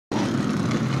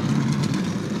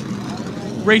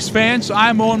Race fans,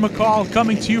 I'm Owen McCall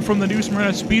coming to you from the New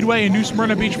Smyrna Speedway in New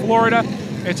Smyrna Beach, Florida.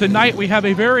 And tonight we have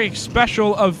a very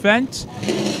special event,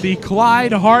 the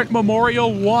Clyde Hart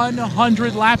Memorial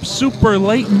 100 lap super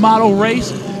late model race.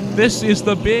 This is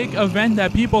the big event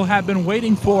that people have been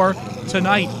waiting for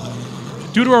tonight.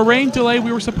 Due to a rain delay,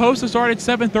 we were supposed to start at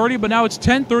 7:30, but now it's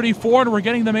 10:34 and we're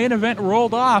getting the main event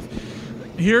rolled off.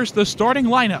 Here's the starting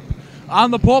lineup.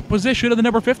 On the pole position of the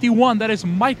number 51, that is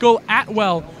Michael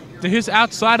Atwell. To his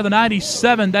outside of the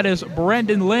 97, that is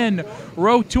Brandon Lynn.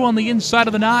 Row 2 on the inside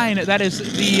of the 9, that is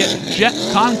the Jet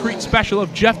Concrete Special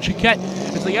of Jeff Choquette.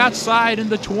 To the outside in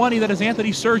the 20, that is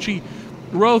Anthony Sergi.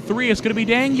 Row 3 is going to be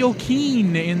Daniel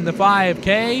Keene in the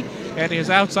 5K. And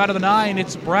his outside of the 9,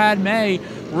 it's Brad May.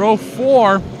 Row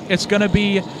 4, it's going to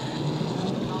be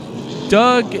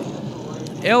Doug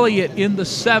Elliot in the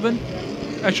 7.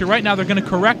 Actually, right now they're going to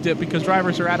correct it because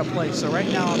drivers are out of place. So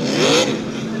right now,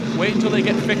 wait until they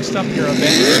get fixed up here a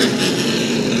bit.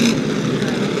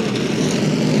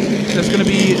 That's going to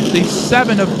be the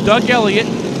 7 of Doug Elliot,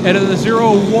 and of the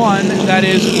 01, that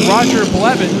is Roger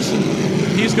Blevins.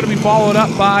 He's going to be followed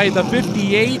up by the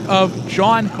 58 of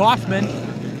John Coffman.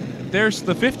 There's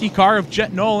the 50 car of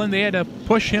Jett Noland. They had to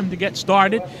push him to get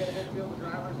started.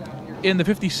 In the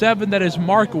 57, that is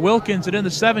Mark Wilkins, and in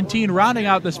the 17, rounding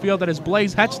out this field, that is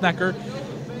Blaise Hetznecker.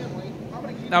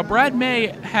 Now, Brad May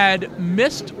had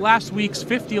missed last week's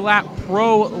 50-lap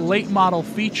pro late model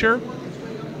feature,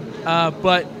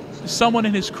 but someone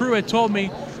in his crew had told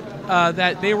me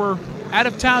that they were out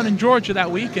of town in Georgia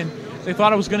that week, and they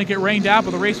thought it was going to get rained out,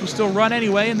 but the race was still run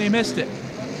anyway, and they missed it.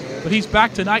 But he's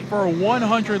back tonight for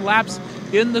 100 laps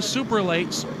in the super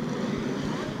lates.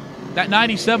 That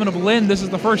 97 of Lynn, this is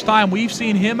the first time we've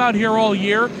seen him out here all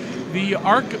year. The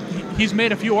ARCA, he's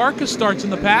made a few ARCA starts in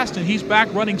the past, and he's back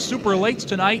running super lates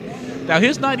tonight. Now,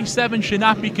 his 97 should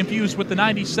not be confused with the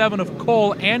 97 of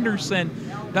Cole Anderson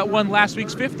that won last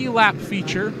week's 50-lap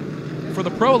feature for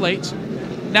the pro lates.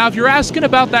 Now, if you're asking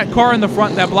about that car in the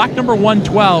front, that black number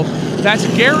 112, that's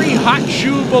Gary Hot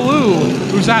Shoe Ballou,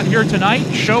 who's out here tonight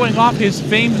showing off his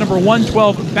famed number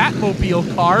 112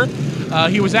 Batmobile car.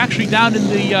 He was actually down in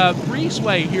the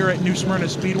breezeway here at New Smyrna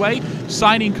Speedway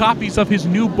signing copies of his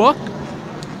new book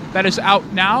that is out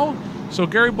now. So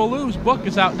Gary Ballou's book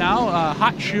is out now,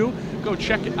 Hot Shoe. Go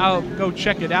check it out. Go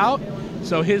check it out.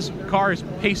 So his car is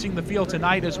pacing the field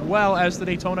tonight as well as the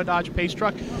Daytona Dodge Pace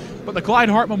Truck. But the Clyde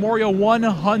Hart Memorial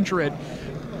 100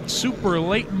 super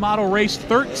late model race,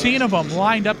 13 of them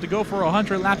lined up to go for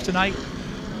 100 laps tonight.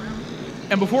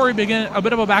 And before we begin, a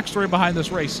bit of a backstory behind this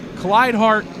race. Clyde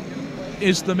Hart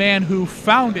is the man who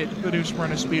founded the New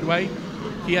Smyrna Speedway.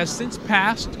 He has since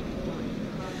passed,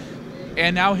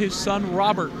 and now his son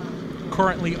Robert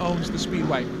currently owns the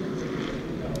Speedway.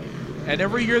 And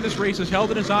every year this race is held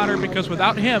in his honor because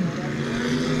without him,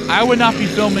 I would not be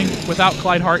filming without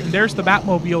Clyde Hart. And there's the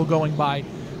Batmobile going by.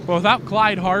 But without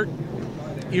Clyde Hart,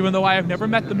 even though I have never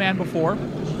met the man before,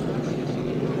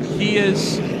 he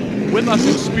is with us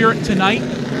in spirit tonight.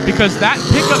 Because that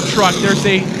pickup truck, there's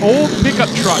a old pickup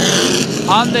truck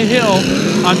on the hill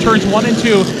on turns 1 and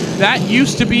 2. That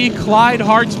used to be Clyde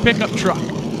Hart's pickup truck.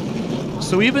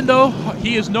 So even though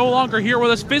he is no longer here with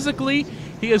us physically,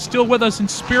 he is still with us in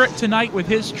spirit tonight with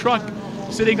his truck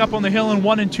sitting up on the hill in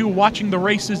 1 and 2 watching the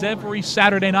races every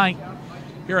Saturday night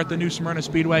here at the New Smyrna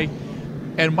Speedway.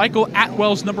 And Michael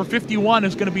Atwell's number 51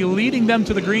 is going to be leading them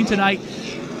to the green tonight.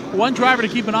 One driver to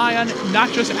keep an eye on, not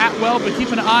just Atwell, but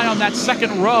keep an eye on that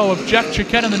second row of Jeff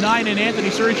Choquette in the 9 and Anthony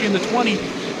Sergi in the 20.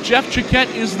 Jeff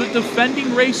Choquette is the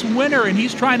defending race winner, and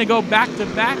he's trying to go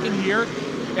back-to-back in here.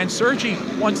 And Sergi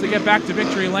wants to get back to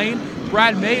victory lane.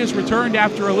 Brad May has returned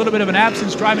after a little bit of an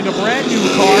absence, driving a brand new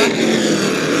car.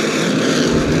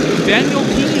 Daniel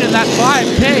Keene in that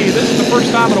 5K. This is the first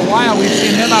time in a while we've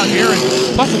seen him out here,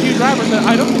 and plus a few drivers that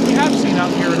I don't think we have seen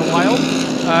out here in a while.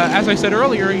 As I said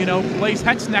earlier, you know, Blaise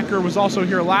Hetznecker was also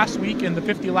here last week in the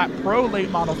 50-lap pro late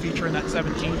model feature in that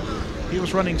 17. He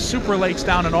was running super lates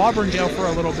down in Auburndale for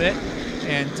a little bit,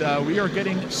 and we are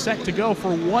getting set to go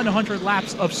for 100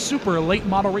 laps of super late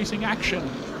model racing action.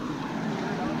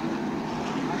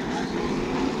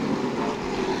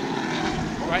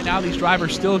 Right now, these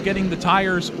drivers still getting the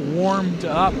tires warmed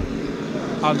up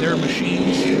on their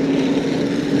machines,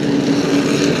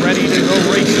 ready to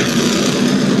go racing.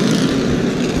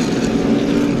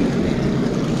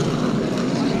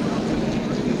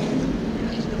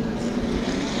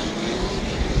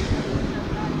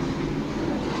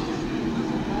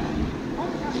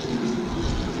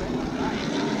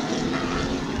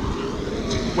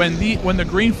 when the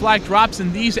green flag drops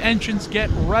and these engines get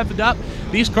revved up,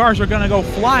 these cars are going to go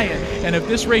flying. And if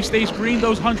this race stays green,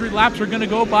 those 100 laps are going to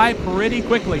go by pretty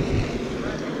quickly.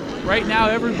 Right now,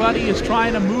 everybody is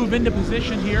trying to move into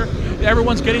position here.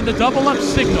 Everyone's getting the double up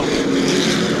signal.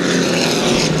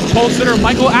 Pole sitter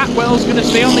Michael Atwell is going to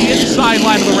stay on the inside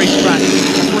line of the racetrack.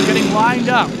 We're getting lined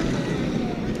up.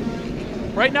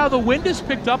 Right now, the wind is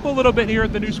picked up a little bit here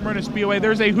at the New Smyrna Speedway.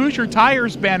 There's a Hoosier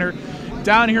Tires banner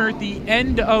down here at the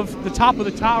end of the top of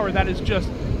the tower that is just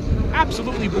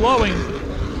absolutely blowing.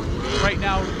 Right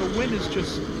now, the wind has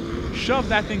just shoved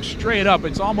that thing straight up.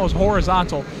 It's almost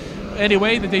horizontal.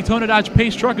 Anyway, the Daytona Dodge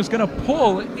Pace truck is going to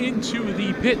pull into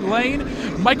the pit lane.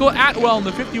 Michael Atwell in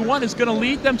the 51 is going to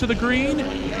lead them to the green.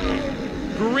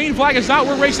 Green flag is out.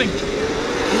 We're racing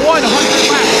 100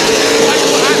 laps.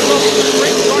 Michael Atwell to the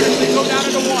great start as they go down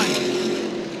into one.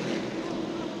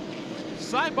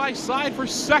 Side by side for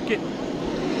second.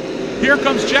 Here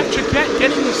comes Jeff Choquette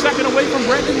getting the second away from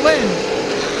Brandon Lynn.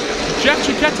 Jeff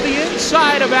Choquette to the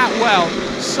inside of Atwell.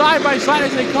 Side by side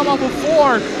as they come off of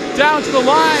 4. Down to the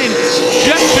line.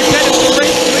 Jeff Choquette is the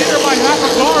race leader by half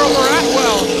a car over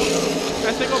Atwell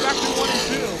as they go back to 1 and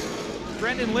 2.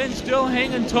 Brandon Lynn still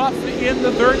hanging tough in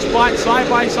the third spot, side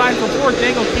by side for 4th.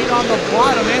 Daniel Keene on the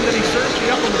bottom. Anthony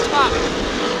Sergi up on the top.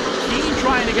 Keene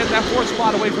trying to get that 4th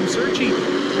spot away from Sergi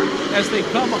as they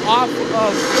come off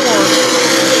of 4.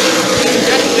 Keene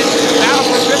gets it. Battle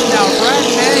for 5th now. Brad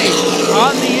May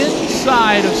on the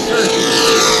inside of Sergi.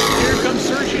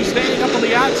 Sergi staying up on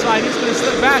the outside. He's going to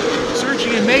slip back.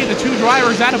 Sergi and May, the 2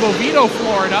 drivers out of Oviedo,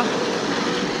 Florida,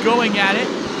 going at it.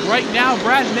 Right now,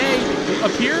 Brad May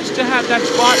appears to have that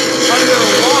spot under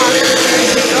lock.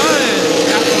 He does.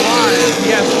 That's the line. He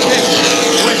has 6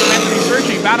 with Anthony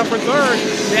Sergi. Battle for 3rd.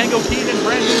 Daniel Keene and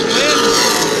Brandon Lynn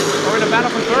are in a battle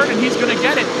for 3rd, and he's going to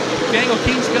get it. Daniel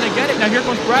Keene's going to get it. Now here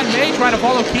comes Brad May trying to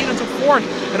follow Keene into 4th,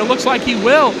 and it looks like he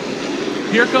will.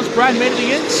 Here comes Brad May to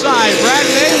the inside. Brad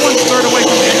May 1/3 away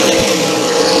from Daniel Keene.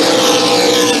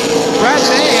 Brad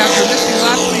May, after missing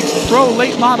last week's Pro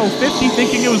Late Model 50,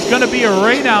 thinking it was going to be a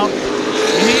rain out,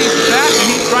 he's back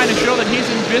and he's trying to show that he's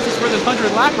in business for this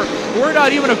 100-lapper. We're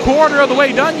not even a quarter of the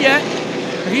way done yet.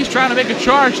 He's trying to make a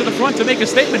charge to the front to make a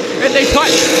statement, and they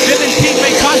touch. Then Keene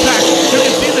make contact. You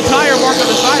can see the tire mark on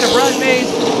the side of Brad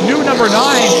May's new number 9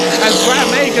 as Brad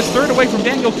May gets 3rd away from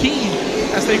Daniel Keene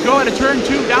as they go into turn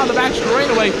 2 down the back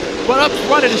straightaway. But up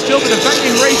front, it is still the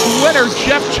defending race winner,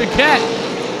 Jeff Choquette.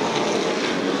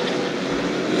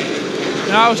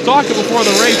 And I was talking before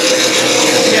the race,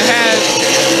 you had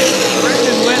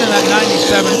Brandon Lynn in that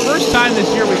 97. First time this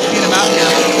year we've seen him out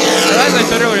here. But as I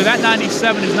said earlier, that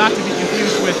 97 is not to be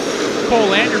confused with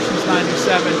Cole Anderson's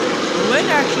 97. Lynn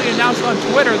actually announced on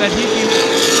Twitter that he'd be,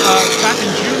 back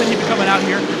in June, that he'd be coming out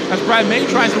here as Brad May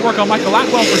tries to work on Michael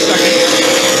Atwell for second.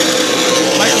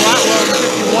 Michael Atwell,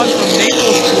 51 from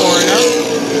Naples, Florida,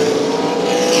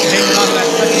 hanging on to that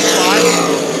second spot.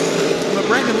 But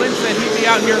Brandon Lynn said he'd be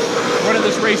out here running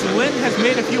this race. Lynn has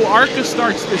made a few ARCA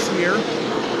starts this year,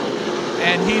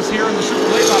 and he's here in the Super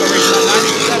Late Model race at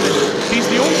 97. He's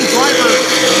the only driver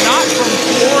not from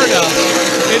Florida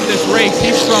in this race.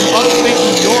 He's from upstate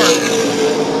New York.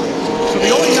 So the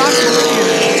only non-Floridian.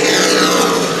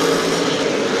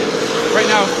 Right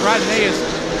now, Brad May is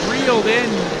reeled in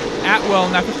Atwell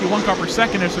in that 51 car per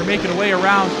second as they're making a way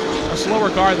around a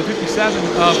slower car, the 57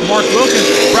 of Mark Wilkins.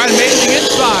 Brad May to the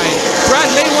inside. Brad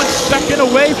May 1 second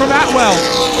away from Atwell.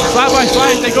 Side by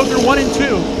side, they go through 1 and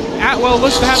 2. Atwell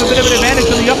looks to have a bit of an advantage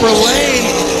in the upper lane,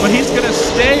 but he's going to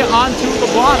stay onto the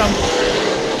bottom.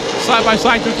 Side by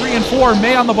side through 3 and 4.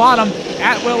 May on the bottom,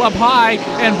 Atwell up high,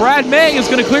 and Brad May is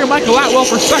going to clear Michael Atwell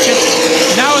for second.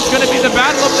 Now it's going to be the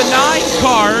battle of the 9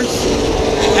 cars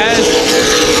as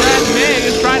Brad May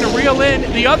is trying to reel in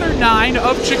the other 9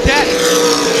 of Choquette.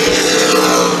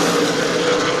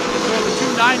 So the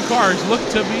 2 9 cars look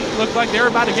like they're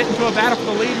about to get into a battle for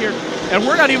the lead here. And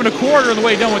we're not even a quarter of the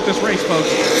way done with this race, folks.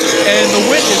 And the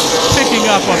wind is picking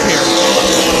up here.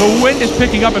 The wind is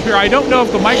picking up here. I don't know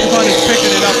if the microphone is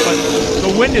picking it up, but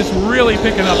the wind is really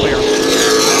picking up here.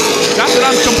 Not that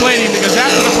I'm complaining, because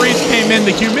after the breeze came in,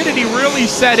 the humidity really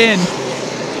set in.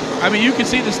 I mean, you can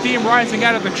see the steam rising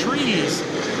out of the trees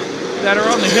that are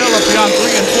on the hill up beyond 3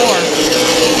 and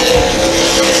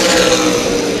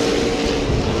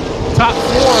 4. Top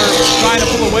 4 trying to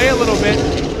pull away a little bit.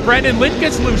 Brandon Lynn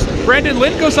gets loose. Brandon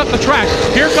Lynn goes up the track.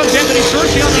 Here comes Anthony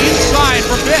Sergi on the inside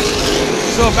for 5th.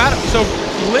 So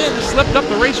Lynn slipped up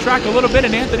the racetrack a little bit,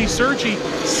 and Anthony Sergi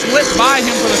slipped by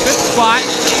him for the 5th spot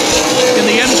in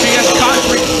the MGS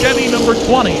Concrete Chevy number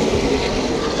 20.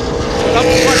 Up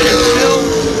front is still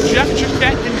Jeff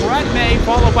Choquette and Brad May,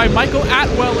 followed by Michael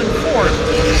Atwell in fourth.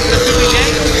 It's going to be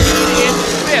Daniel Sergi in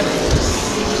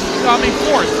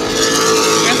fourth.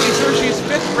 Anthony Sergi is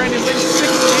fifth, Brandon Lynn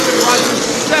sixth, David Rogers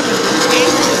seventh.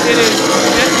 Eighth, it is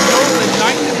Jett Noland.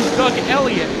 Ninth, it is Doug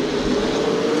Elliot.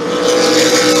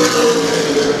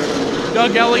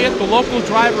 Doug Elliot, the local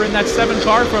driver in that 7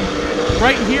 car from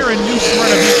right here in New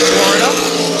Smyrna Beach, Florida.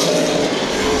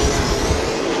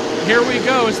 Here we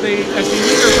go as the leaders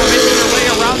are making their way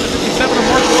around the 57 of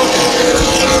Mark Wilkins.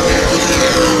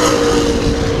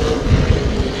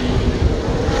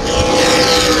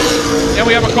 And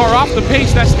we have a car off the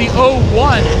pace. That's the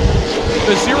 01.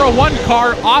 The 01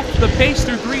 car off the pace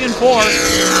through 3 and 4.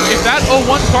 If that 01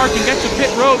 car can get to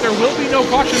pit road, there will be no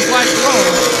caution flag thrown.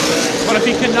 But if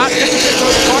he cannot get to pit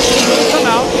road, the caution will come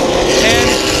out. And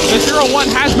the 01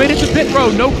 has made it to pit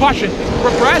road, no caution.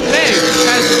 But Brad May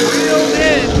has reeled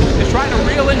in, is trying to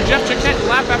reel in Jeff Choquette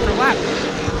lap after lap.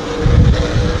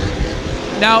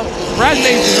 Now, Brad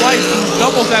May's wife, who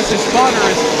doubles as his spotter,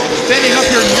 is standing up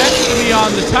here next to me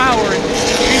on the tower, and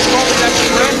she's told me that's a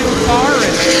brand new car,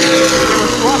 and they were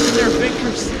crossing their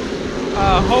fingers,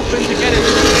 hoping to get it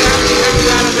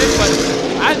out of it, but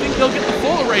I think they'll get the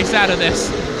full race out of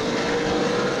this.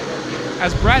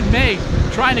 As Brad May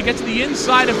trying to get to the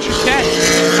inside of Choquette,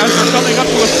 as they're coming up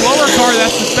to a slower car,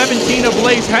 that's the 17 of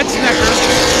Blaise Hetznecker.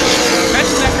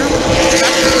 Hetznecker,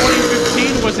 back in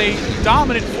 2015, was a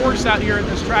dominant force out here in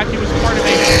this track. He was part of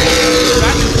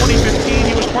back in 2015,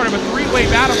 he was part of a 3-way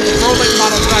battle for the Pro Lake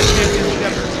Model Track Championship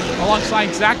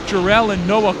alongside Zach Jarrell and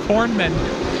Noah Kornman.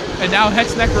 And now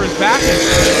Hetznecker is back, and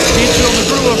he's still in the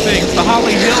groove of things. The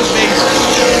Holly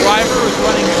Hill-based driver is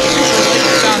running super late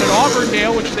down at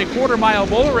Auburndale, which is a quarter-mile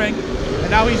bull ring, and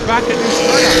now he's back at New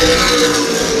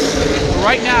Smyrna.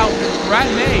 Right now, Brad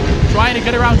May trying to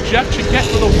get around Jeff Choquette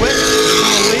for the win, for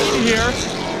the lead here.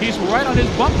 He's right on his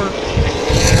bumper.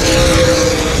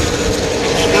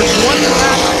 There's one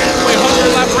lap,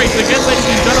 100-lap race. Again, ladies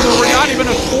and gentlemen, we're not even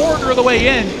a quarter of the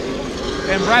way in.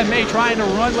 And Brad May trying to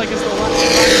run like it's the last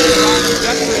time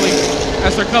desperately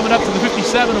as they're coming up to the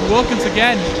 57 of Wilkins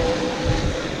again.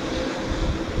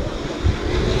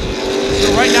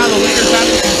 So right now the leaders have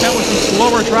to contend with some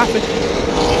slower traffic.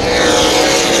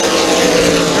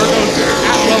 There goes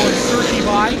Atwell and Sergi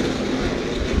by.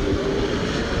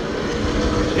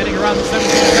 Getting around the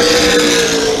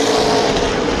 17.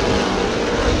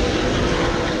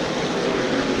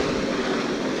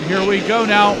 Here we go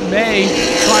now. May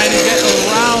trying to get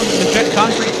around the Jet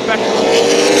Concrete Special.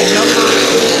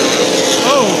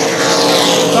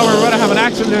 Thought we were going to have an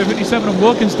accident there. 57 of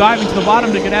Wilkins diving to the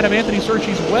bottom to get out of Anthony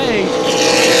Sergi's way.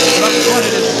 But up front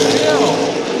it is still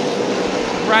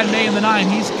Brad May in the 9.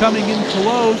 He's coming in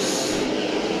close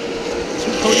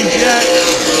to Cody Jett.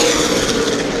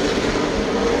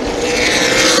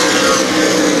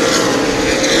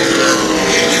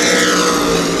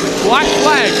 Black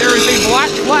flag. There is a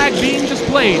black flag being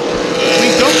displayed. We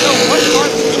don't know what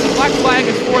part the black flag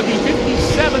is for the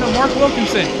 57 of Mark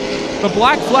Wilkinson. The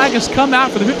black flag has come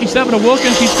out for the 57 of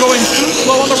Wilkins. He's going too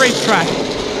slow on the racetrack.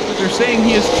 They're saying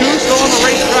he is too slow on the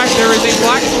racetrack. There is a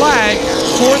black flag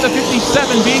for the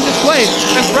 57 being displayed.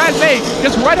 As Brad May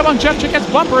gets right up on Jeff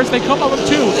Choquette's bumper as they come up with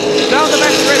 2 down the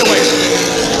back straightaway.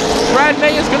 Brad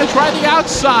May is going to try the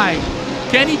outside.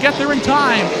 Can he get there in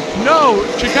time? No.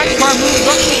 Choquette's car moves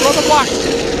up to throw the block.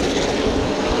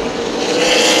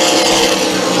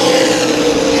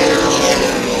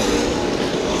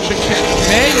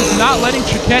 May is not letting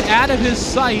Choquette out of his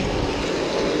sight.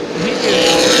 He is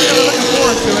really looking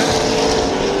forward to it.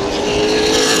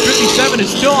 57 is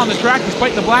still on the track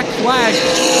despite the black flag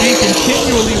being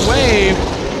continually waved.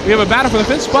 We have a battle for the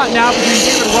 5th spot now between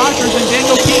David Rogers and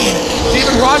Daniel Keene.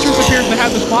 David Rogers appears to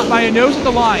have the spot by a nose at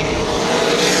the line.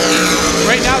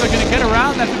 Right now they're going to get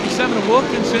around that 57 of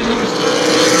Wilkinson, who is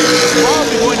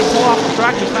probably going to pull off the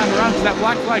track this time around because that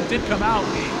black flag did come out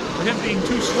for him being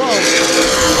too slow.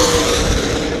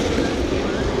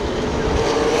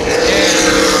 And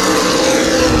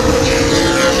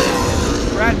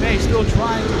Brad May still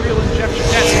trying to reel in Jeff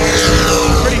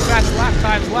Choquette. Pretty fast lap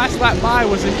times. Last lap by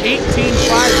was an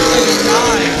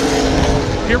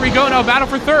 18.579. Here we go now, battle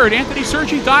for 3rd. Anthony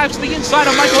Sergi dives to the inside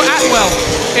of Michael Atwell.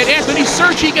 And Anthony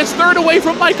Sergi gets 3rd away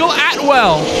from Michael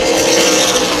Atwell.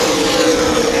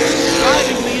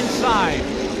 Diving to the inside.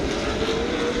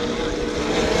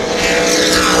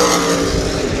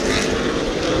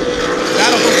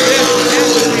 Battle for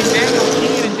 5th between Daniel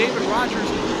Keene and David Rogers.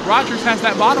 Rogers has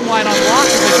that bottom line on lock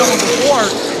as they come with the 4.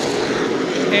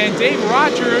 And Dave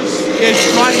Rogers is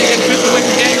trying to get 5th away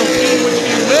from Daniel Keene, which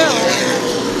he will.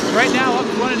 Right now, up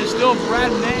front, it is still still Brad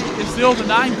May. It's still the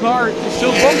 9 car. It's still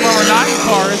both our 9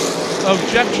 cars of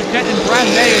Jeff Choquette and Brad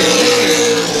May.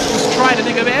 He's trying to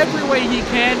think of every way he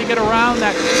can to get around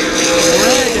that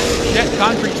red Jett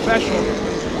Concrete Special.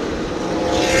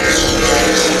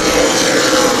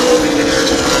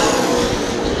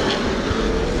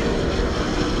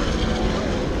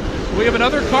 We have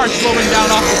another car slowing down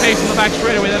off the pace in the back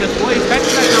straightaway. That is Blaise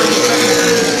Hetznecker in the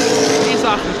 17. He's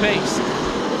off the pace.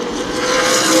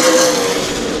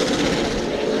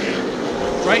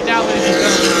 Right now, ladies and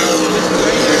gentlemen, this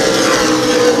race,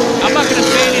 I'm not going to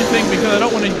say anything because I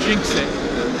don't want to jinx it.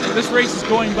 This race is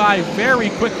going by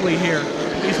very quickly here.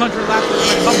 These 100 laps are going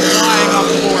to come flying off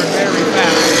the board very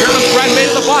fast. Here comes Brad May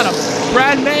to the bottom.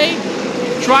 Brad May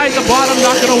tried the bottom,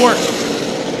 not going to work.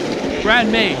 Brad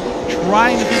May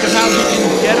trying to think of how he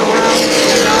can get around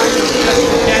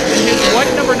in his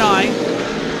white number 9.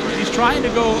 He's trying to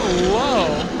go low.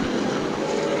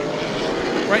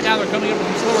 Right now they're coming up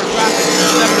from slower traffic.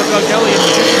 7 of Doug Elliot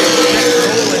and Jett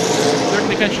Noland. They're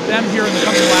going to catch them here in the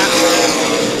coming laps.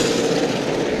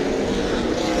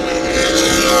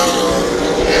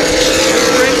 This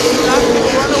race is not the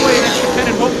runaway that Choquette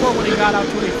had hoped for when he got out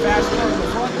to a fast car in the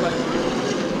front, but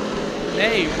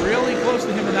May really close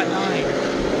to him in that 9.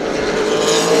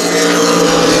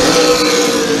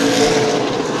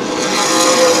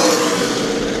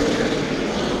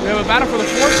 We have a battle for the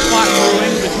 4th spot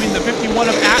brewing between the 51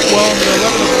 of Atwell and the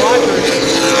 11 of Rogers.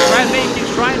 Brad May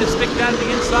keeps trying to stick down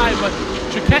the inside, but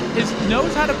Choquette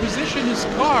knows how to position his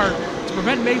car to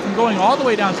prevent May from going all the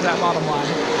way down to that bottom line.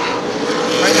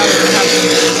 Right now they're going to have some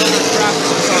slower traffic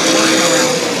to start working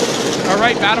around. All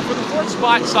right, battle for the 4th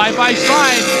spot, side by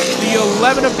side. The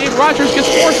 11 of Dave Rogers gets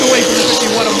forced away from the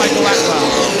 51 of Michael Atwell.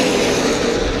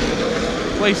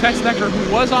 Blaise Hetznecker,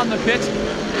 who was on the pit,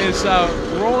 is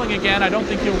rolling again. I don't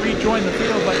think he'll rejoin the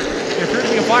field, but there appears to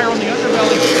be a fire on the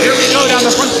underbelly. Here we go down the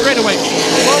front straightaway.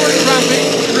 Slower traffic,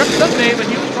 tripped up May, but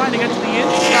he was trying to get to the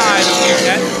inside of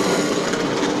Choquette.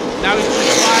 Now he's going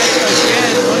to slide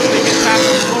again once they get past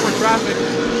the slower traffic.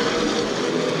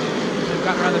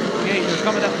 Got around the 58. They're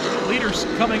coming up. Leaders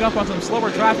coming up on some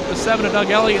slower traffic. The 7 of Doug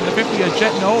Elliot and the 50 of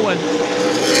Jett Noland. Coming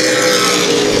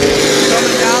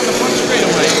down the front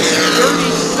straightaway.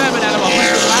 37 out of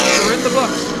 100 laps are in the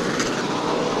books.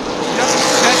 Jeff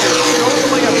Choquette is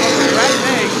totally above Brad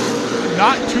May.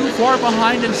 Not too far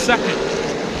behind in second.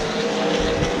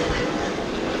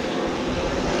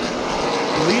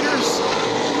 Leaders.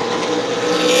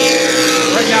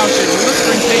 Right now it's a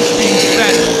blistering pace being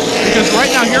set. Because right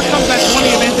now, here comes that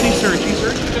 20 of Anthony Sergi.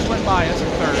 Sergi just went by us in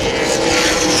 3rd.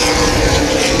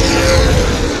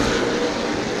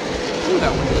 Ooh,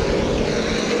 that one.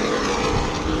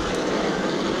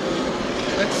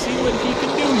 Let's see what he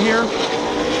can do here.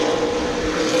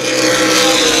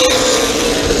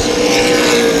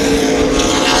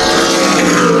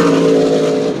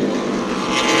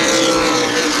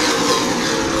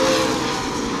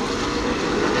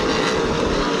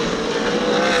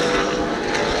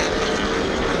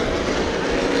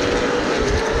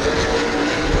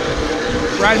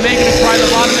 Brad May going to try the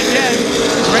bottom again.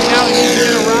 Right now he needs to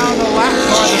get around the lap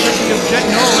car, the 50 of Jett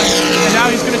Noland. And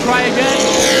now he's going to try again.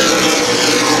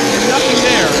 Nothing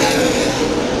there.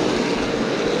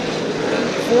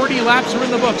 40 laps are in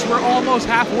the books. We're almost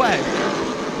halfway.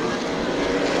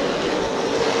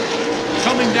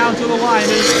 Coming down to the line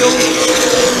is still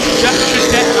Jeff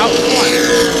Choquette out front.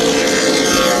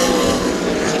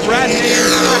 Brad May in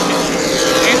second.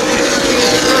 Anthony Sergi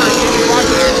is third. David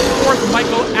Rogers is fourth.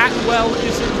 Michael Atwell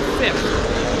is in fifth.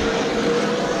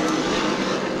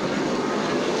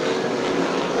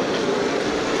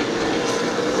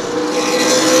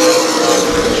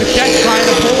 Choquette trying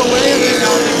to pull away.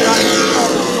 Now they've got all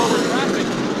the slower traffic.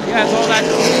 He has all that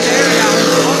clean air now in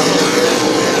front of him.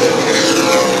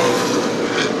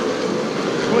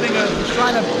 He's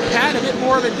trying to pad a bit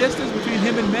more of a distance between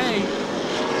him and May.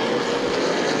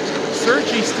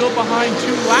 Sergi still behind 2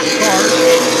 lap cars.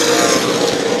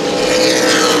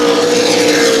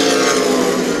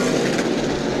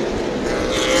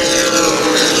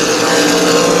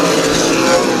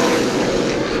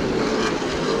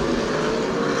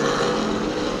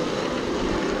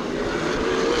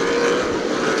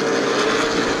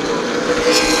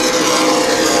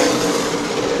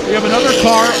 We have another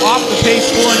car off the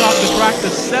pace, pulling off the track, the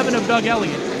 7 of Doug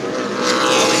Elliot.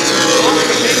 Off the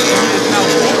pace, he is now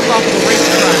pulled off the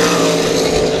racetrack.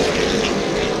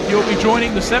 He will be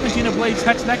joining the 17 of Blaise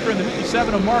Hetznecker and the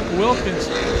 57 of Mark Wilkins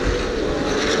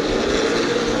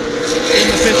in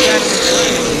the pit stand.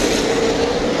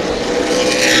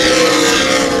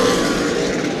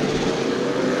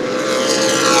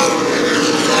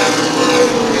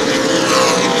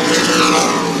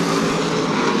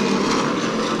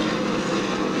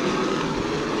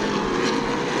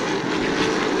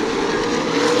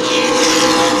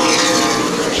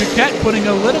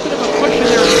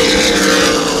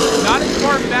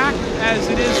 as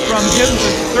it is from him,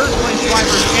 the third-place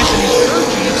driver, Anthony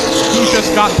Sergi, who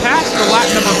just got past the lap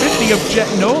number 50 of Jett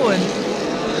Noland.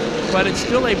 But it's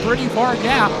still a pretty far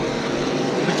gap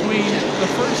between the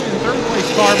first and third-place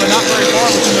car, but not very far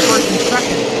between the first and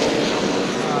second.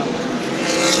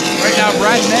 Right now,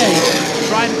 Brad May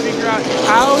trying to figure out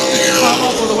how to come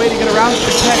up with a way to get around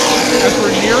Choquette as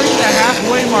we're nearing the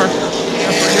halfway mark,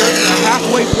 as we're nearing the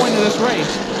halfway point of this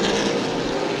race.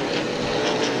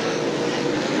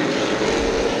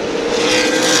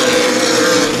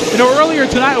 You know, earlier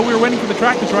tonight when we were waiting for the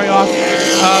track to dry off,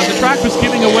 the track was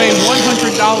giving away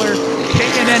 $100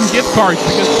 K&N gift cards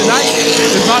because tonight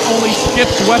is not only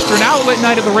Skip's Western Outlet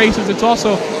night of the races, it's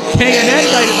also K&N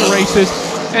night of the races.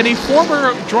 And a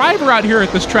former driver out here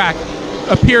at this track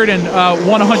appeared and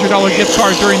won a $100 gift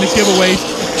card during the giveaways.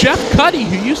 Jeff Choquette,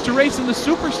 who used to race in the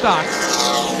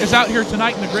Superstocks, is out here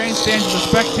tonight in the grandstands as a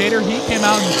spectator. He came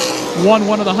out and won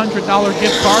one of the $100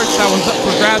 gift cards that was up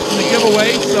for grabs in the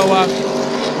giveaway. So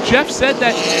Jeff said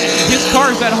that his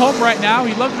car is at home right now.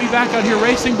 He'd love to be back out here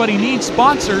racing, but he needs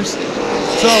sponsors.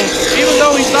 So even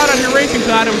though he's not out here racing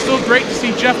tonight, it was still great to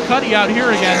see Jeff Choquette out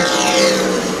here again.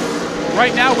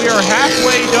 Right now we are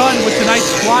halfway done with tonight's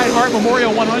Clyde Hart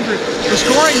Memorial 100. The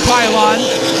scoring pylon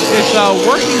is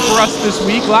working for us this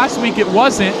week. Last week it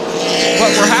wasn't,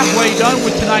 but we're halfway done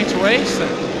with tonight's race.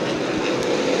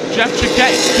 Jeff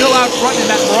Choquette still out front in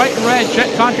that bright red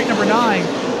Jett Concrete number 9.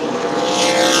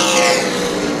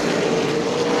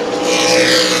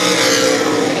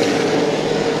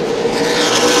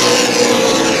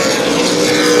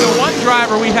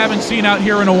 Driver we haven't seen out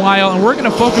here in a while, and we're going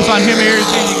to focus on him here as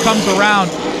he comes around.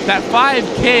 That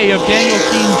 5K of Daniel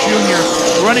Keene Jr.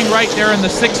 running right there in the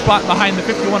 6th spot behind the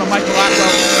 51 of Michael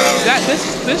Atwell.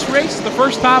 This race is the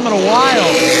first time in a while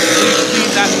we've seen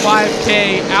that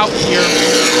 5K out here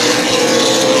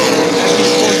as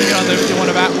he's closing in on the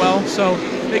 51 of Atwell. So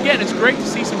again, it's great to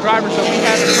see some drivers that we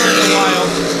haven't heard in a while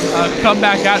come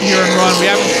back out here and run. We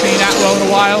haven't seen Atwell in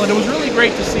a while, and it was really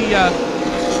great to see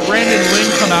Brandon Lynn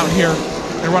come out here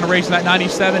and run a race in that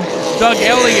 97. Doug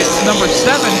Elliot's number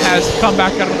 7 has come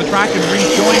back out of the track and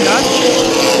rejoined us.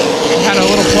 He had a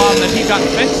little problem that he got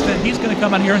fixed, and he's going to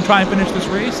come out here and try and finish this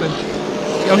race. And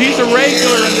you know, he's a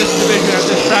regular in this division at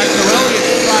this track, so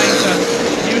Elliot's trying to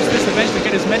use this event to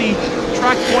get as many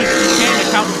track points as he can to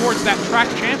count towards that track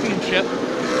championship.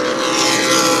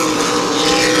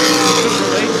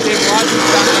 Dave Rogers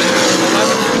down there in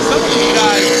 11. Some of these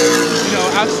guys, you know,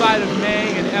 outside of May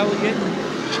and Elliot,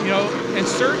 you know, and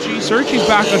Sergi's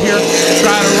back up here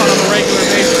trying to run on a regular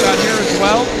basis out here as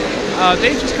well.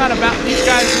 They just kind of these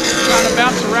guys kind of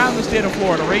bounce around the state of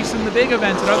Florida, racing the big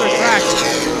events at other tracks.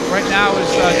 Right now, is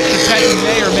Choquette and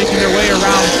May are making their way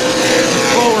around the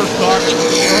slower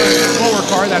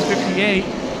car, that 58.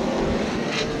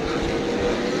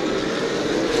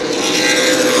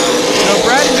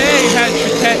 Brad May had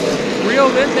Choquette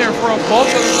reeled in there for a bulk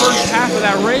of the first half of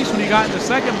that race when he got into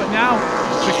second, but now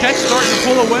Choquette's starting to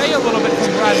pull away a little bit from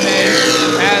Brad May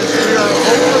as we are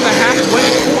over the halfway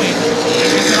point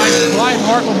in tonight's Clyde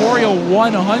Hart Memorial 100.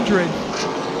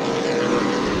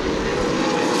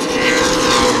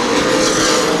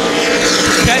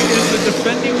 Choquette is the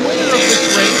defending winner of this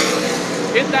race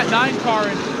in that 9 car,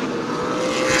 and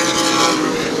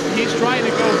he's trying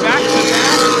to go back to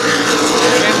back.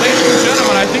 And ladies and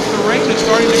gentlemen, I think the rain is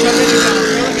starting to come in. I'm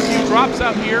feeling a few drops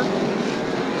out here.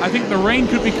 I think the rain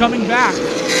could be coming back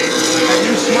at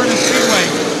New Smyrna Speedway.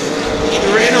 We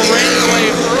were in a rain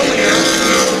wave earlier,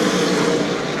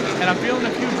 and I'm feeling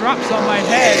a few drops on my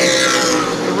head.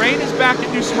 The rain is back at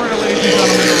New Smyrna, ladies and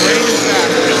gentlemen. The rain is back.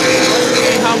 Let's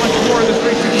see how much more of this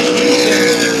race we can squeeze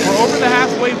in. We're over the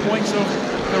halfway point, so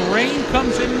the rain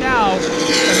comes in now,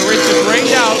 and the race is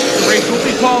rained out. The race will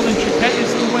be called, and Choquette is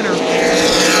the winner.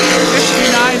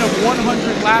 59 of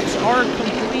 100 laps are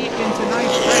complete in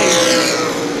tonight's race.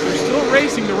 They're still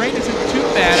racing. The rain isn't too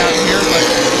bad out here, but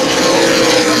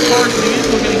some cars in the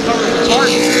infield getting covered with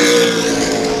tarps.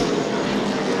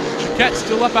 Choquette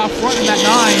still up out front in that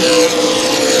 9.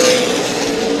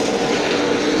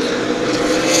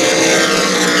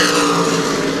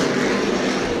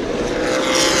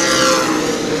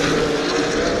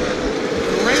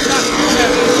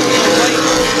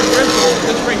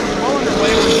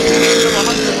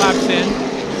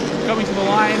 Coming to the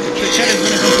line, Choquette is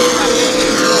going to go.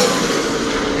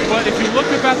 But if you look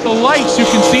up at the lights, you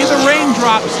can see the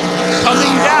raindrops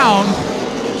coming down.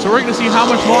 So we're going to see how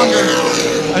much longer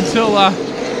until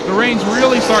the rains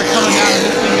really start coming down and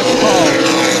this thing gets cold.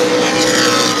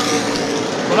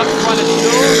 But up front is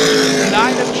still the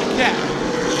 9 of Choquette.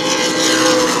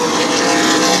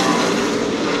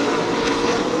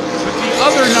 But the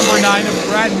other number 9 of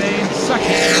Brad May in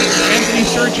second. Anthony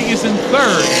Sergi is in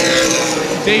third.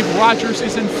 Dave Rogers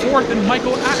is in fourth, and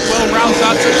Michael Atwell rounds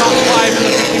out the top 5 in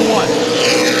the 51.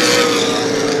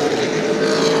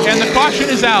 And the caution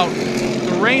is out.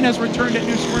 The rain has returned at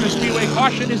New Smyrna Speedway.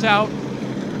 Caution is out.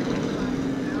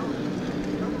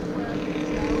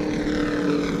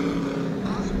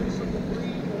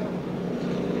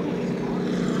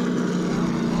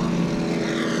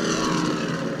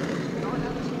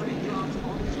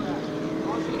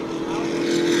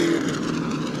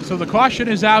 So the caution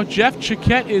is out. Jeff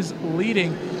Choquette is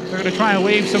leading. They're going to try and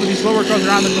wave some of these slower cars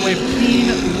around. They're going to wave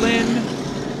Keen, Lynn,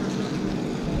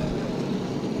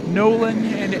 Noland,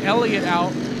 and Elliot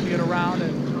out to get around.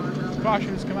 And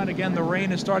caution has come out again. The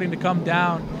rain is starting to come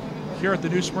down here at the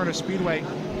New Smyrna Speedway.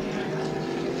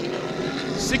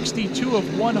 62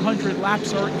 of 100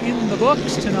 laps are in the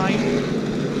books tonight.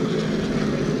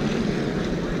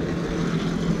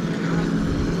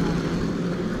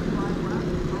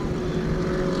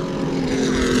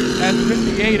 As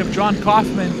 58 of John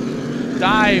Coffman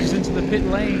dives into the pit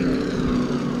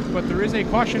lane. But there is a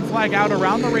caution flag out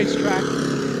around the racetrack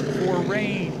for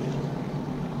rain.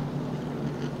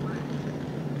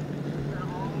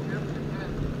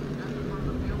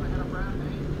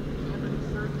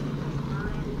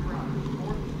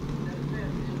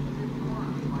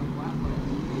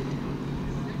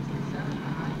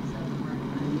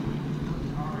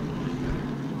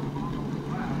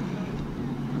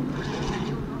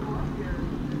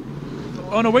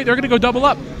 Oh, no, wait, they're going to go double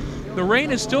up. The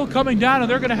rain is still coming down, and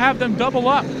they're going to have them double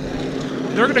up.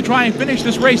 They're going to try and finish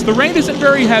this race. The rain isn't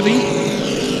very heavy.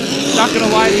 Not going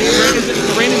to lie to you,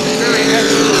 the rain isn't very heavy.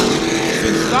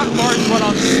 Since stock cars run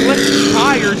on slick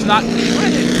tires, not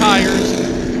treaded tires,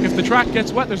 if the track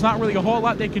gets wet, there's not really a whole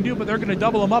lot they can do, but they're going to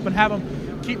double them up and have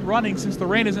them keep running since the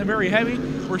rain isn't very heavy.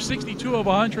 We're 62 of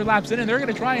 100 laps in, and they're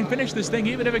going to try and finish this thing,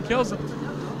 even if it kills them.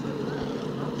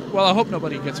 Well, I hope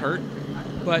nobody gets hurt,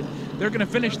 but they're going to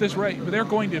finish this race. They're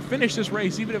going to finish this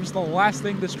race, even if it's the last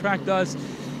thing this track does.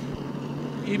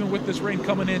 Even with this rain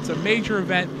coming in, it's a major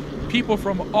event. People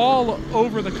from all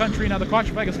over the country. Now the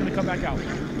caution flag is going to come back out.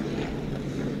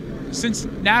 Since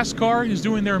NASCAR is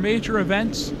doing their major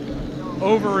events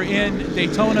over in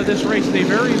Daytona, this race is a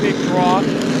very big draw.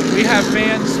 We have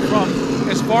fans from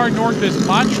as far north as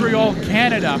Montreal,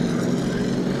 Canada,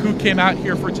 who came out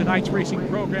here for tonight's racing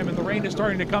program, and the rain is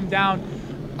starting to come down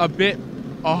a bit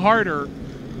harder.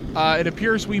 It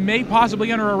appears we may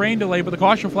possibly enter a rain delay, but the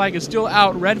caution flag is still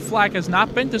out. Red flag has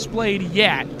not been displayed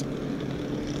yet.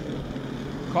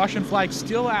 Caution flag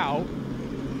still out.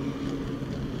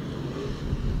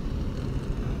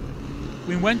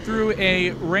 We went through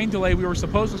a rain delay. We were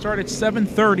supposed to start at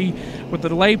 7:30, but the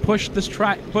delay pushed the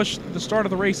start of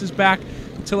the races back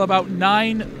until about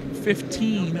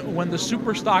 9:15 when the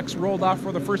Super Stocks rolled off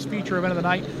for the first feature event of the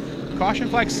night. Caution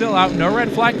flag still out, no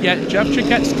red flag yet. Jeff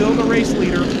Choquette still the race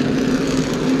leader.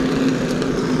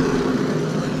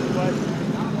 But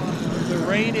the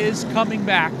rain is coming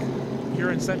back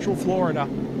here in Central Florida.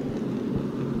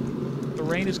 The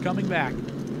rain is coming back.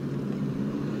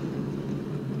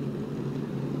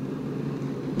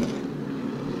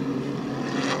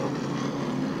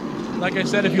 Like I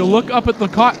said, if you look up at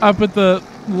the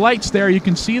lights there, you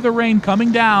can see the rain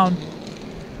coming down.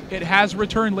 It has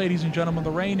returned, ladies and gentlemen.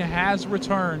 The rain has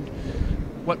returned.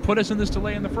 What put us in this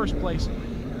delay in the first place.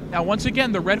 Now, once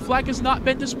again, the red flag has not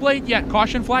been displayed yet.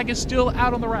 Caution flag is still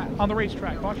out on the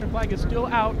racetrack. Caution flag is still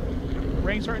out.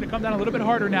 Rain's starting to come down a little bit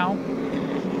harder now.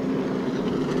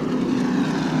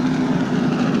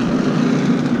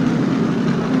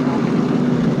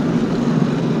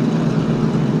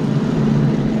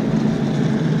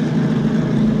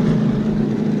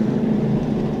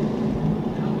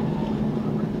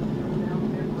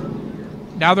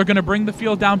 Now they're going to bring the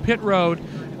field down pit road.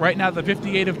 Right now, the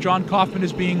 58 of John Coffman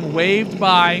is being waved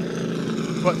by,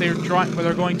 but they're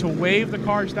going to wave the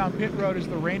cars down pit road as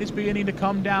the rain is beginning to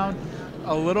come down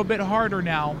a little bit harder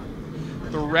now.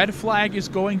 The red flag is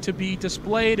going to be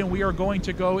displayed, and we are going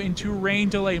to go into rain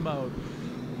delay mode.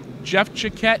 Jeff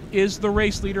Choquette is the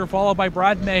race leader, followed by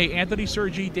Brad May, Anthony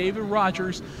Sergi, David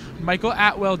Rogers, Michael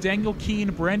Atwell, Daniel Keen,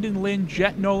 Brandon Lynn,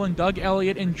 Jett Noland, Doug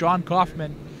Elliot, and John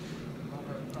Coffman.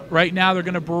 Right now, they're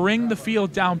going to bring the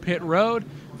field down pit road.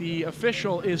 The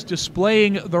official is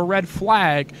displaying the red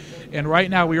flag. And right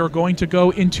now, we are going to go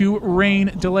into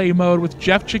rain delay mode with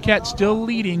Jeff Choquette still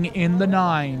leading in the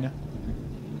 9.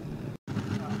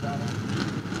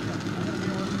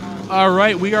 All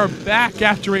right, we are back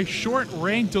after a short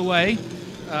rain delay.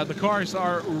 The cars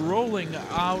are rolling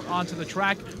out onto the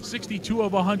track. 62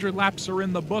 of 100 laps are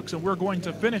in the books, and we're going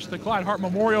to finish the Clyde Hart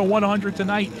Memorial 100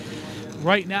 tonight.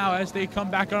 Right now, as they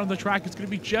come back onto the track, it's going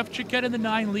to be Jeff Choquette in the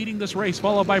 9 leading this race,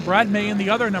 followed by Brad May in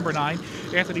the other number 9,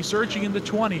 Anthony Sergi in the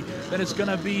 20. Then it's going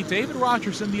to be David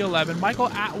Rogers in the 11, Michael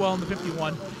Atwell in the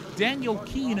 51, Daniel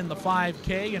Keene in the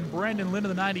 5K, and Brandon Lynn in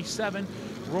the 97.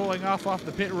 Rolling off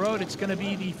the pit road, it's going to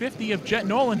be the 50 of Jett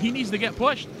Noland. He needs to get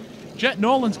pushed. Jett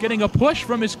Noland's getting a push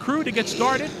from his crew to get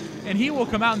started, and he will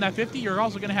come out in that 50. You're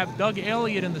also going to have Doug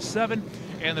Elliot in the 7,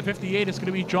 and the 58 is going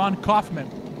to be John Coffman.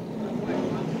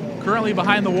 Currently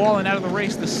behind the wall and out of the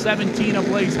race, the 17 of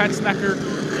Blaise Hetznecker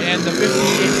and the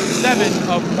 57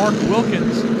 of Mark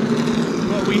Wilkins.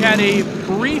 Well, we had a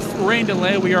brief rain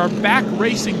delay. We are back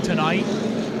racing tonight.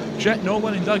 Jett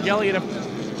Noland and Doug Elliot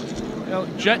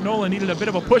Jett Noland needed a bit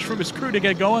of a push from his crew to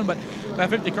get going, but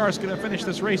that 50 car is going to finish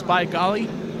this race by golly.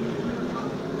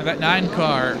 And that 9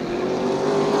 car,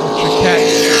 Choquette,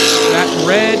 that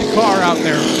red car out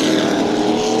there.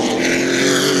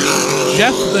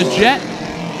 Jeff the Jet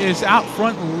is out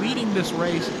front leading this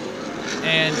race,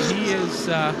 and he is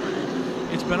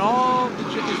it's been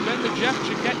the Jeff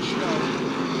Choquette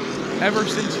show ever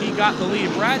since he got the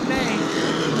lead. Brad May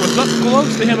was up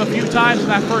close to him a few times in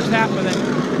that first half, and then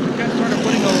Choquette started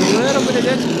putting a little bit of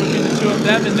distance between the two of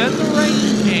them, and then the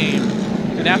rain came,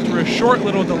 and after a short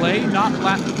little delay, not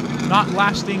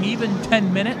lasting even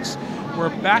 10 minutes, we're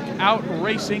back out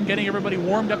racing, getting everybody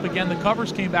warmed up again. The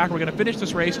covers came back. We're going to finish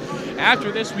this race.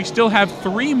 After this, we still have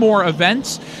 3 more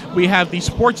events. We have the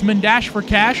Sportsman Dash for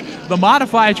Cash. The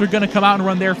Modifieds are going to come out and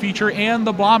run their feature, and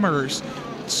the Bombers.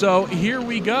 So here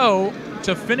we go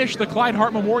to finish the Clyde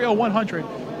Hart Memorial 100.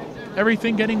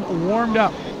 Everything getting warmed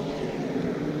up.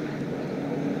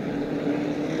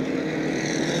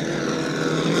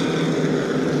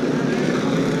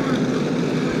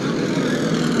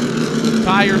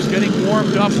 Tires getting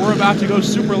warmed up. We're about to go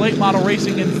super late model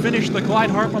racing and finish the Clyde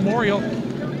Hart Memorial.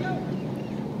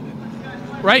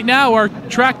 Right now, our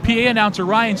track PA announcer,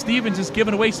 Ryan Stevens, is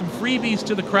giving away some freebies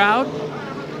to the crowd.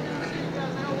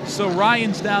 So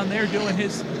Ryan's down there doing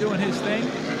his thing.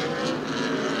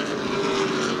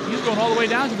 He's going all the way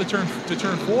down to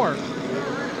turn 4.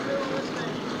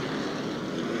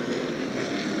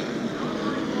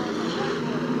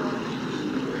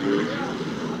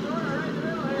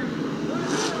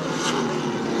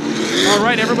 All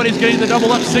right, everybody's getting the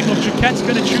double up signal. Choquette's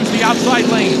going to choose the outside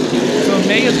lane. So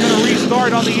May is going to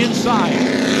restart on the inside.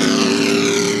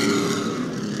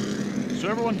 So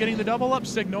everyone getting the double up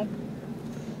signal.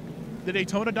 The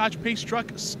Daytona Dodge Pace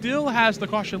truck still has the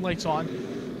caution lights on.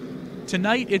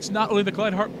 Tonight, it's not only the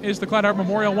Clyde Hart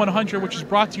Memorial 100, which is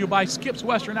brought to you by Skip's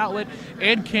Western Outlet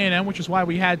and K&N, which is why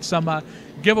we had some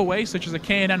giveaways, such as a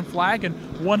K&N flag and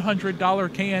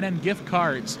 $100 K&N gift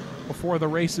cards before the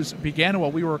races began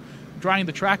while we were drying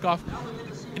the track off.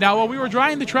 Now, while we were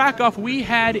drying the track off, we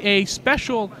had a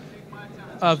special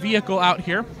vehicle out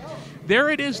here. There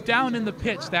it is down in the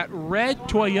pits, that red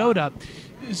Toyota.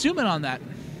 Zoom in on that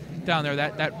down there,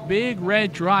 that big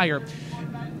red dryer.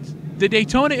 The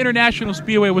Daytona International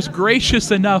Speedway was gracious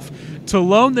enough to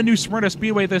loan the new Smyrna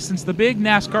Speedway this, since the big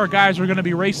NASCAR guys are going to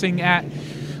be racing at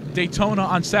Daytona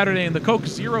on Saturday in the Coke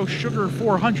Zero Sugar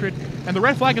 400, and the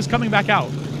red flag is coming back out.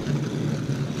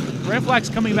 Red flag's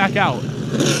coming back out.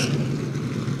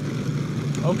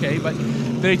 Okay, but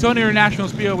the Daytona International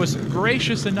Speedway was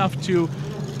gracious enough to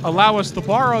allow us to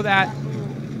borrow that.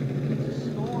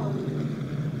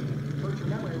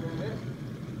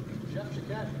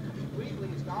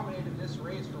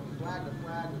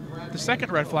 The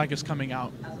second red flag is coming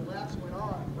out.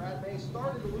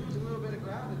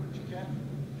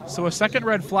 So a second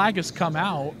red flag has come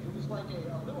out.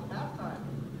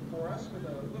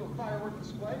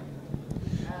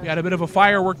 We had a bit of a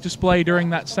firework display during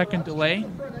that second delay.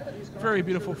 Very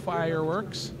beautiful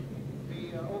fireworks.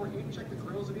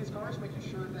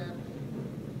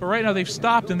 But right now they've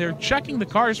stopped and they're checking the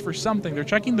cars for something. They're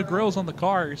checking the grills on the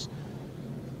cars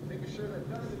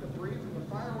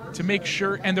to make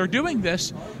sure, and they're doing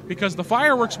this because the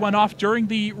fireworks went off during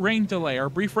the rain delay, or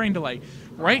brief rain delay.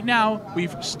 Right now,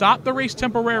 we've stopped the race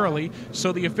temporarily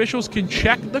so the officials can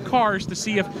check the cars to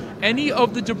see if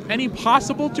any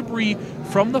possible debris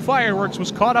from the fireworks was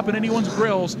caught up in anyone's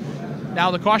grills.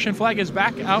 Now the caution flag is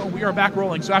back out and we are back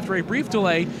rolling. So after a brief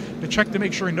delay to check to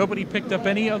make sure nobody picked up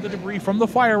any of the debris from the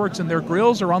fireworks in their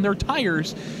grills or on their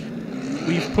tires,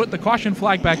 we've put the caution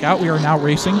flag back out. We are now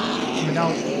racing. We're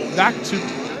now back to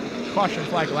caution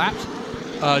flag laps.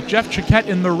 Jeff Choquette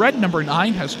in the red number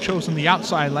 9 has chosen the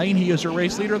outside lane. He is your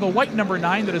race leader. The white number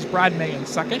 9, that is Brad May in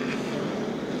second,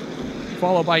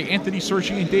 followed by Anthony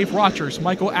Sergi and Dave Rogers.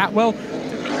 Michael Atwell,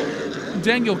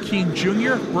 Daniel Keene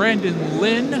Jr., Brandon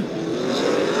Lynn,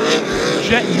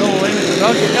 Jett Noland,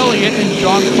 Doug Elliot, and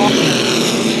John Coffman.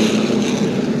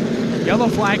 Yellow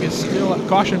flag is still,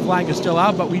 caution flag is still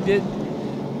out, but we did.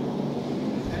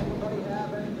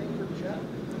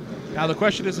 Now the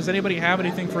question is, does anybody have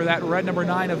anything for that red number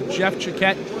 9 of Jeff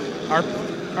Choquette?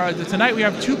 Tonight we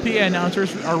have 2 PA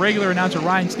announcers. Our regular announcer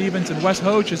Ryan Stevens and Wes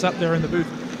Hoge is up there in the booth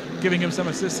giving him some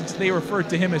assistance. They refer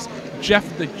to him as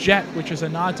Jeff the Jet, which is a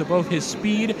nod to both his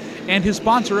speed and his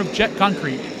sponsor of Jet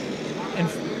Concrete.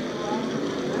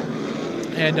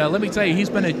 And let me tell you, he's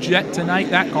been a jet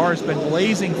tonight. That car has been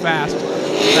blazing fast.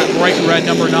 That bright red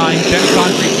number 9 Jet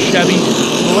Concrete Chevy,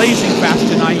 blazing fast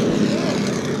tonight.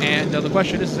 And the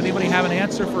question is, does anybody have an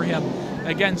answer for him?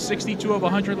 Again, 62 of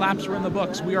 100 laps are in the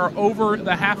books. We are over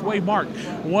the halfway mark.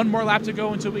 One more lap to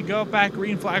go until we go back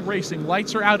green flag racing.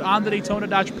 Lights are out on the Daytona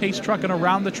Dodge Pace Truck and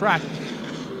around the track.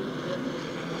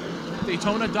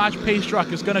 Daytona Dodge Pace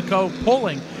Truck is going to go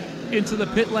pulling into the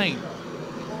pit lane.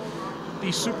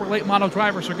 These super late model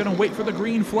drivers are going to wait for the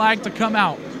green flag to come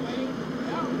out.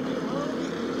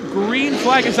 Green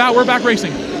flag is out. We're back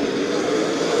racing.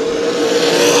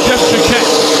 Jeff Choquette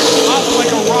up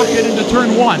like a rocket into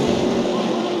turn 1.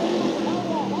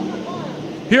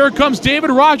 Here comes David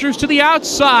Rogers to the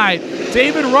outside.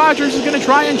 David Rogers is going to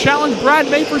try and challenge Brad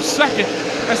May for second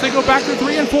as they go back to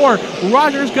 3 and 4.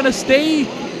 Rogers going to stay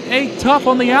tough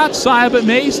on the outside, but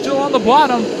May still on the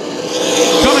bottom.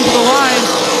 Coming to the line.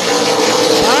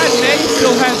 Brad May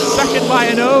still has second by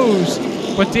a nose,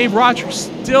 but Dave Rogers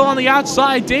still on the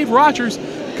outside. Dave Rogers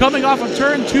coming off of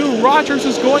turn 2. Rogers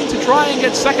is going to try and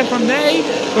get second from May,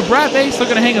 but Brad May still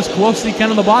going to hang as close as he can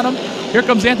on the bottom. Here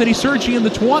comes Anthony Sergi in the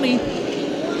 20.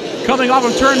 Coming off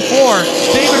of turn 4.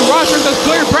 David Rogers has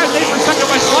cleared Brad May for second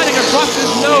by sliding across his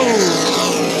nose.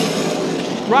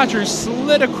 Rogers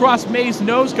slid across May's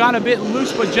nose, got a bit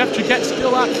loose, but Jeff Choquette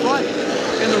still out front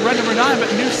in the red number 9, but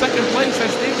new second place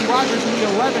has David Rogers in the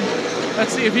 11.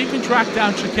 Let's see if he can track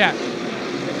down Choquette.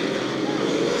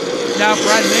 Now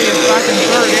Brad May is back in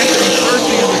third. Anthony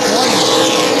Sergi in the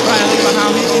 20. Trying to think about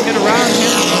how he can get around him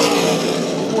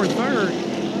for third.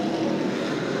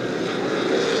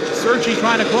 Sergi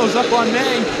trying to close up on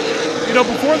May. You know,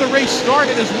 before the race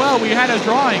started as well, we had a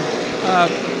drawing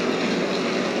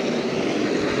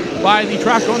by the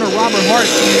track owner, Robert Hart.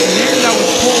 The name that was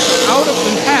pulled out of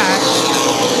the hat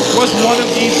was one of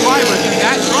these drivers, and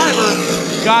that driver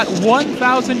got $1,000.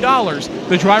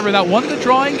 The driver that won the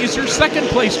drawing is your second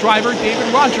place driver,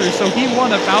 David Rogers, so he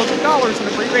won $1,000 in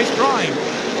the pre-race drawing.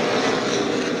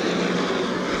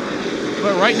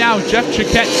 But right now, Jeff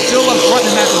Choquette still up front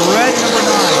in that red number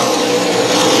 9.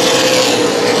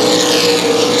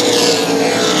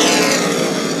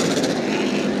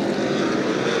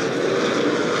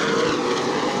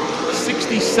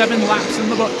 67 laps in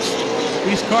the books.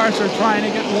 These cars are trying to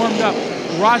get warmed up.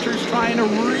 Rogers trying to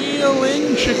reel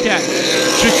in Choquette.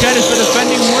 Choquette is the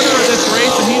defending winner of this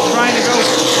race, and he's trying to go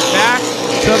back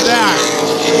to back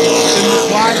in the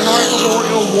Clyde Hart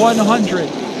Memorial 100.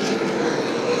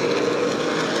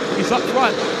 He's up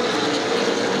front.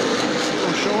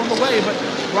 We'll show him the way, but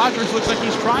Rogers looks like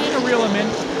he's trying to reel him in.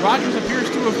 Rogers appears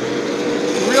to have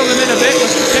reeled him in a bit, but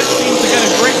Choquette seems to get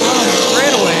a great run on the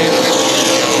straightaways.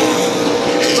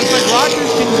 Looks like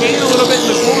Rogers can gain a little bit in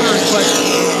the corners, but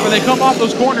when they come off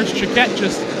those corners, Choquette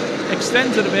just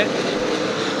extends it a bit.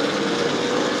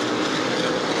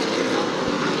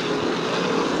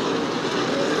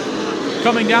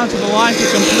 Coming down to the line to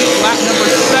complete lap number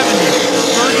 70.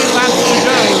 30 laps to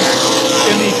go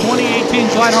in the 2018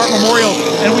 Clyde Hart Memorial,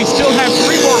 and we still have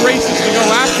 3 more races to go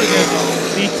after this.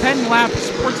 The 10-lap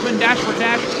Sportsman Dash for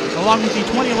Cash, along with the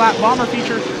 20-lap Bomber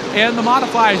feature, and the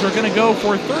modifieds are going to go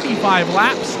for 35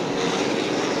 laps. So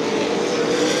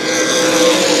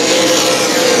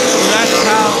that's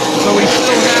how. So we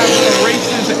still have the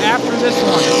races after this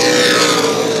one.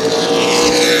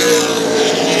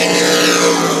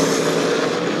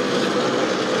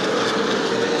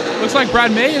 Looks like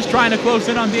Brad May is trying to close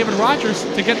in on David Rogers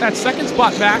to get that second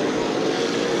spot back.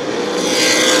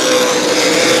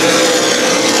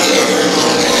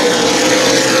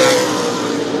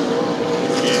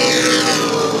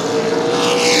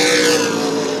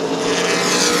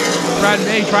 Brad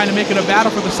May trying to make it a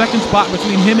battle for the second spot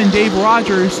between him and Dave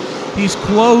Rogers. He's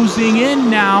closing in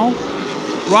now.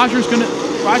 Rogers gonna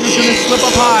slip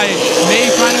up high.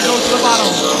 May trying to go to the bottom.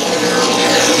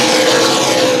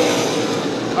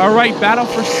 All right, battle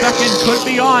for second could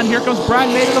be on. Here comes Brad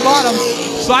May to the bottom.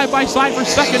 Side by side for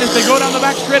second as they go down the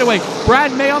back straightaway.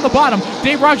 Brad May on the bottom.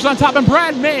 Dave Rogers on top, and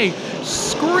Brad May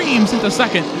screams into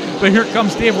second. But here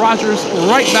comes Dave Rogers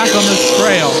right back on this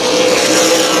trail.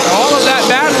 All of that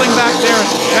battling back there.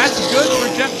 That's good for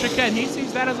Jeff Choquette. He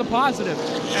sees that as a positive,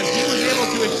 as he was able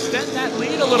to extend that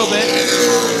lead a little bit.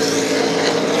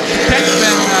 Choquette's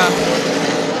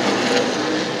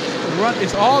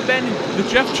it's all been the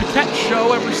Jeff Choquette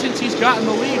show ever since he's gotten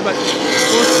the lead, but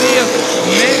we'll see if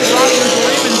maybe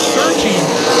Brandon Sergi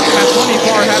at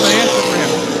 24 have an answer for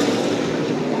him.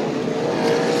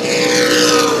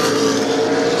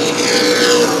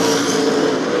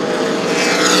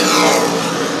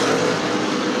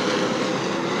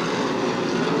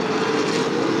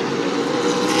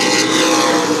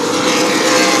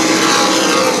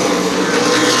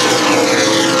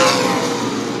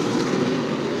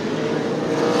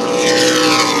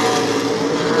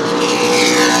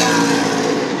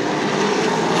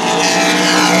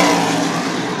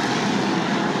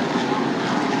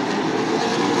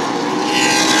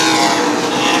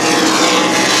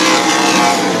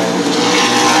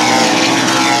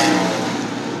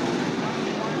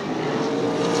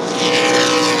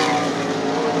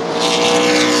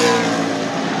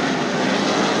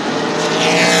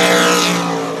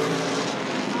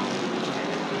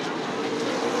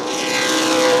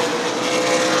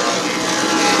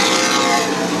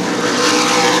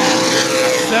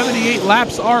 78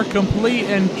 laps are complete,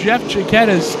 and Jeff Choquette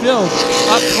is still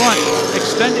up front,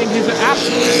 extending his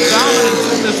absolute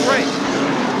dominance in this race.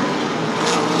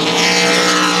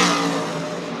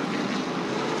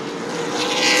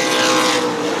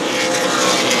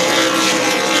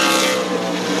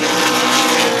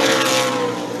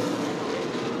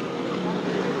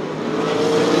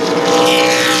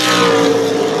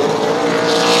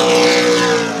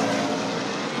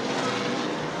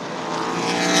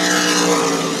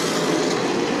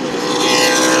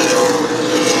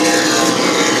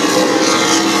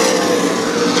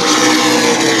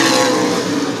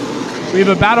 We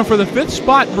have a battle for the 5th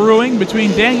spot brewing between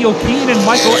Daniel Keene and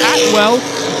Michael Atwell.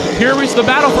 Here is the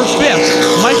battle for 5th.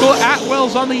 Michael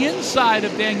Atwell's on the inside of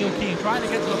Daniel Keene, trying to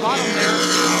get to the bottom there.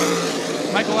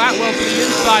 Michael Atwell to the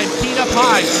inside, Keene up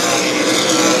high.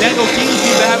 Daniel Keene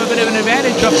seems to have a bit of an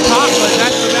advantage up top, but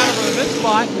that's the battle for the 5th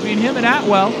spot between him and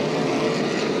Atwell.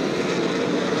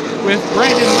 With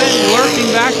Brandon Lynn lurking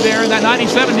back there in that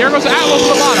 97. There goes Atwell to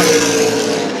the bottom.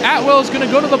 Atwell is going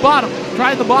to go to the bottom.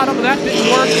 Tried the bottom, but that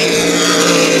didn't work. Here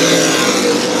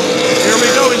we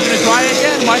go. He's going to try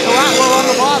again. Michael Atwell on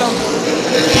the bottom.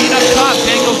 Keene up top.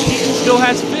 Daniel Keene still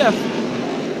has 5th.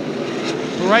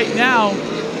 Right now,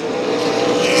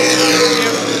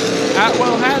 if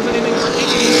Atwell has anything for Keene,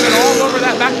 he's been all over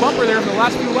that back bumper there for the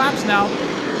last few laps now.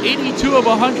 82 of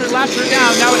 100 laps are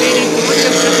down. Now at 83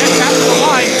 as Choquette passes the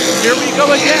line. Here we go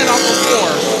again off the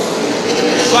 4.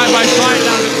 Side by side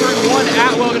down to turn 1.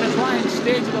 Atwell going to try and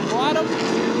stay to the bottom.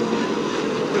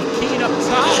 With Keene up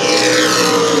top.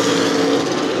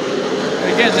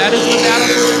 Again, that is the battle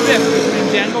for 5th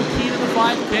between Daniel Keene in the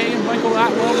 5K and Michael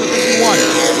Atwell in the 51.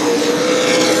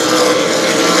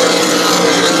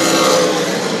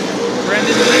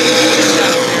 Brandon Lynn is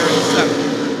out there in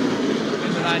 7th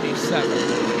in the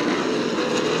 97.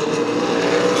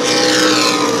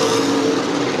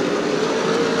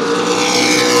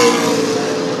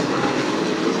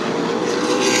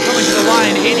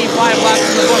 Line, 85 laps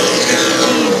in the book,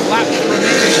 15 laps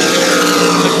remaining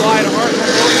in the Clyde Hart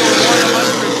Memorial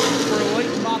 100 for a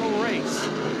late model race.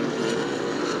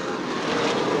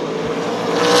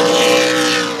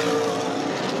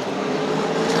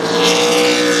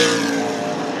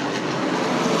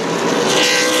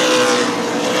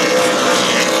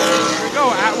 Here we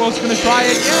go, Atwell's going to try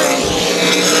again.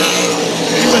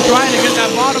 He's been trying to get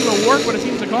that bottom to work, but it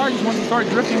seems the car just wants to start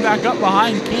drifting back up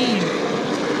behind Keene.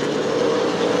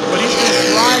 But he's going to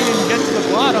try and get to the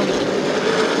bottom.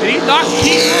 And he knocked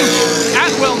Keene loose.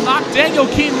 Atwell knocked Daniel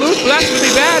Keene loose, but that's going to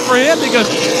be bad for him because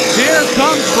here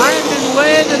comes Brandon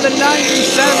Lynn in the 97.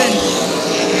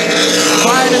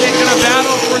 Trying to make it a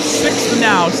battle for 6th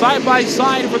now. Side by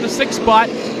side for the 6th spot.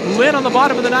 Lynn on the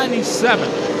bottom of the 97.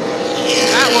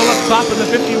 Atwell up top of the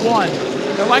 51.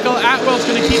 And Michael Atwell's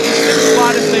going to keep the 6th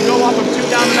spot as they go off of 2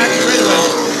 down the back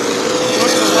straightaway. Look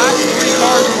at the last 3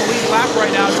 cars in the lead lap right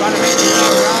now, trying to make the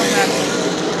way around that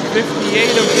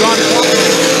 58 of John Coffman,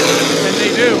 and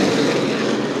they do.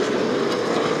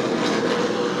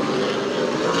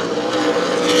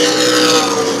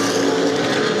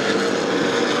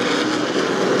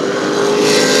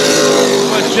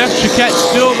 But Jeff Choquette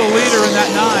still the leader in that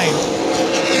 9.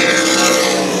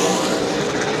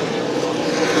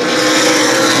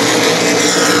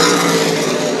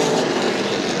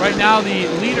 Right now, the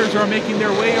leaders are making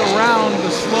their way around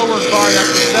the slower car. That's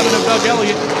the 7 of Doug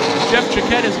Elliot. Jeff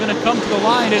Choquette is going to come to the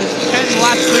line. It is 10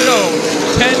 laps to go.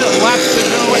 10 laps to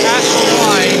go at the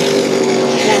line.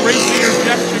 for race leader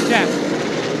Jeff Choquette.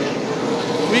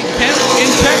 We can, in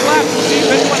 10 laps, we'll see if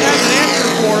anyone has an answer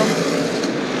for him.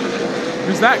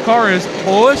 Because that car is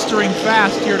blistering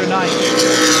fast here tonight.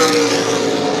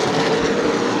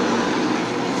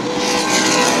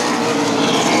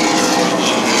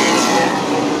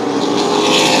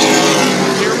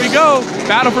 Here we go.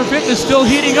 Battle for fifth is still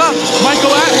heating up.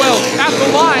 Michael Atwell at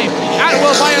the line.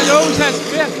 Atwell by a nose has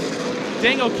fifth.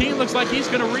 Daniel Keene looks like he's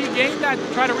going to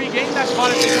try to regain that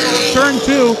spot as they come over turn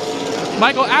 2.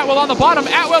 Michael Atwell on the bottom.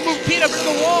 Atwell moved Keene up to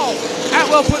the wall.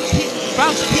 Atwell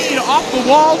bounced Keene off the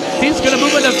wall. He's going to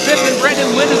move into fifth, and Brandon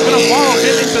Lynn is going to follow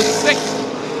him into sixth.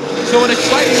 So an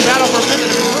exciting battle for fifth.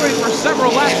 It's been brewing for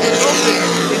several laps, resulted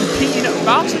in Keene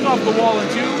bouncing off the wall in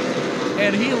 2,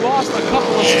 and he lost a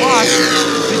couple of spots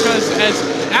because as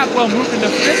Atwell moved into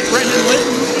fifth, Brandon Lynn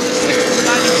moved into sixth with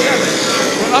 97.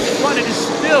 But up front, it is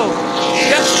still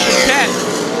Jeff Choquette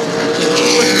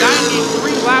with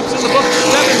 93 laps in the book,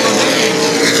 7 remaining.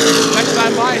 Next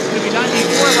time by, it's going to be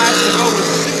 94 laps to go with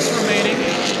 6 remaining.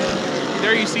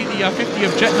 There you see the 50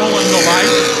 of Jett Noland go by.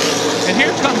 And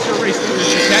here comes your race leader,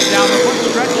 Choquette, down the front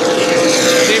stretch.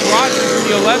 Dave Rogers in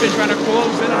the 11 trying to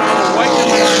close in on the white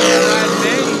on that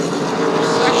day.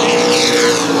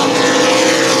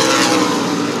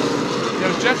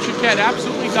 Jeff Choquette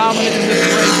absolutely dominant in this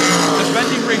race.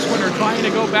 Defending race winner trying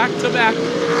to go back-to-back.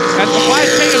 As the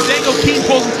 5K of Daniel Keene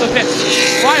pulls into the pits.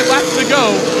 5 laps to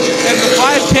go. And the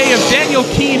 5K of Daniel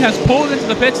Keene has pulled into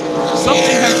the pits.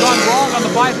 Something has gone wrong on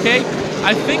the 5K.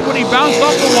 I think when he bounced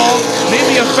off the wall,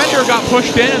 maybe a fender got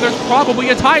pushed in and there's probably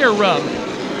a tire rub.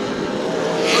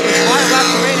 There's 5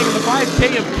 laps remaining and the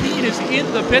 5K of Keene is in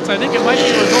the pits. I think it might be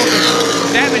a result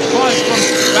of damage caused from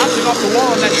bouncing off the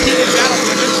wall, and that Keene is battle for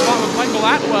a good spot with Michael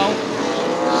Atwell.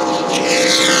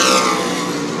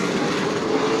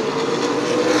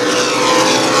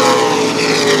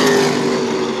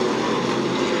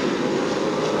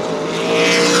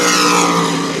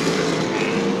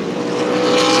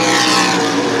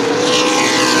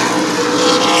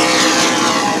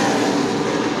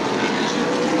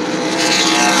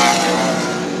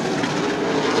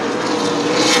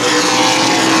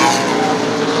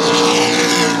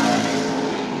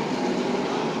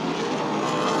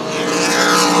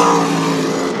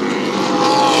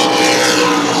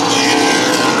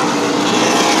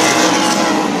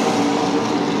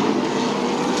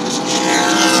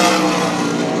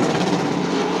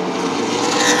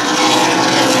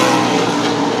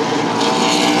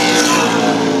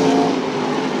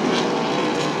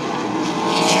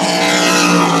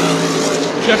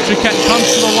 Jeff Choquette comes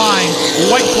to the line.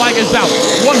 White flag is out.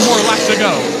 1 more lap to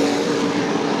go.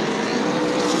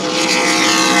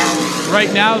 Right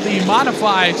now, the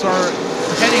modifieds are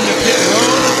heading to pit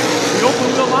road. The open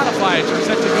wheel modifieds are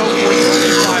set to go for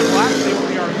 35 laps. They will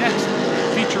be our next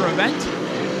feature event.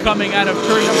 Coming out of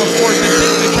turn number 4,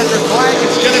 the checkered flag.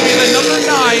 It's going to be the number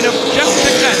 9 of Jeff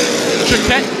Choquette.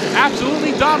 Choquette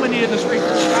absolutely dominated this race.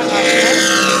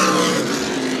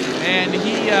 And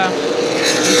he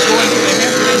is going to the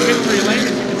Hampton victory lane. As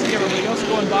you can see everybody else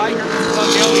going by. Here comes Doug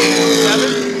Elliot in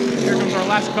 7. Here comes our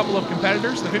last couple of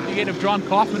competitors, the 58 of John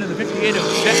Coffman and the 58 of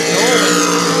Jett Noland,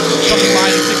 coming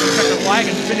by to take the checkered flag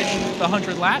and finish the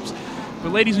 100 laps.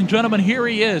 But ladies and gentlemen, here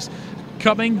he is,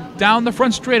 coming down the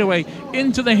front straightaway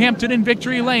into the Hampton in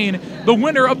victory lane. The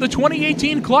winner of the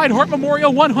 2018 Clyde Hart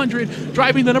Memorial 100,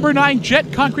 driving the number 9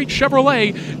 Jett Concrete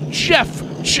Chevrolet, Jeff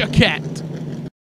Choquette.